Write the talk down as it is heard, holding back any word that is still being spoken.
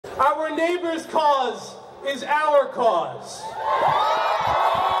Our neighbor's cause is our cause.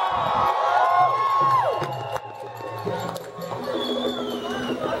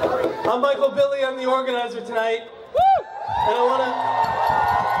 I'm Michael Billy, I'm the organizer tonight. And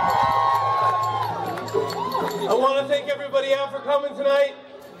I want to thank everybody out for coming tonight.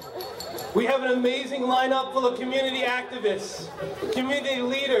 We have an amazing lineup full of community activists, community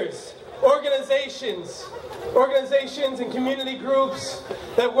leaders, organizations and community groups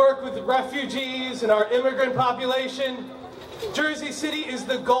that work with refugees and our immigrant population. Jersey City is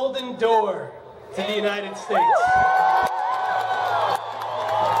the golden door to the United States.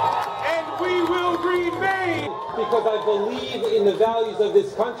 And we will remain. Because I believe in the values of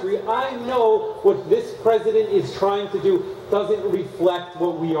this country. I know what this president is trying to do doesn't reflect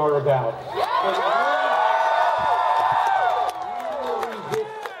what we are about. And we will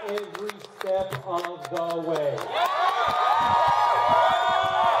resist every step of the way.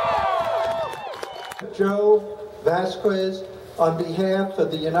 Joe Vasquez, on behalf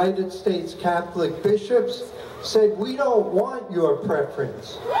of the United States Catholic bishops, said, "We don't want your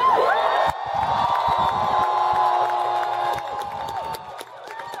preference.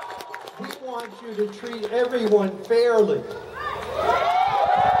 We want you to treat everyone fairly."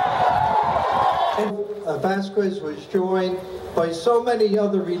 And Vasquez was joined by so many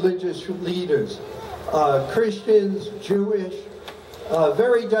other religious leaders, Christians, Jewish,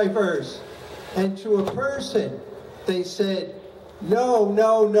 very diverse. And to a person, they said, "No,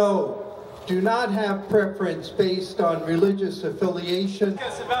 no, no. Do not have preference based on religious affiliation."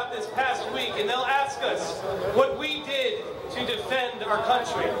 Us about this past week, and they'll ask us what we did to defend our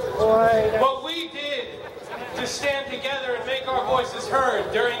country, what we did to stand together and make our voices heard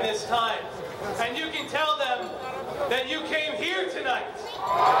during this time. And you can tell them that you came here tonight.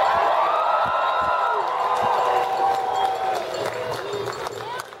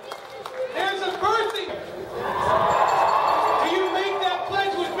 There's a birthing. Do you make that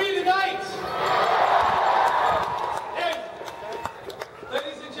pledge with me tonight? And,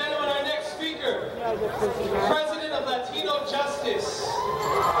 ladies and gentlemen, our next speaker, President of Latino Justice.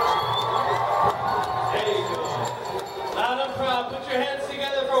 There you go. Loud and proud. Put your hands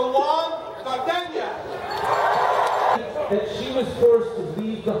together for Juan Cartagena. That she was forced to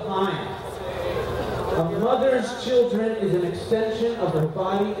leave behind. A mother's children is an extension of her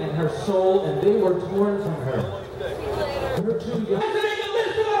body and her soul, and they were torn from her. Her two young. To make a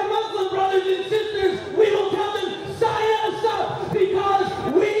list of our Muslim brothers and sisters, we will tell them, sign us up, because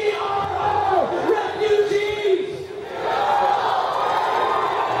we are all refugees.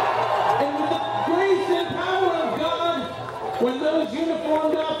 And with the grace and power of God, when those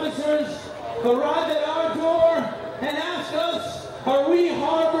uniformed officers arrive at our door and ask us, are we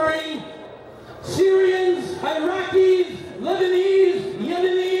harboring Syrians, Iraqis, Lebanese,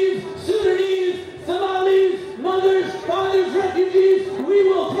 Yemenis, Sudanese, Somalis, mothers, fathers, refugees, we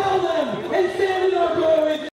will tell them and stand in our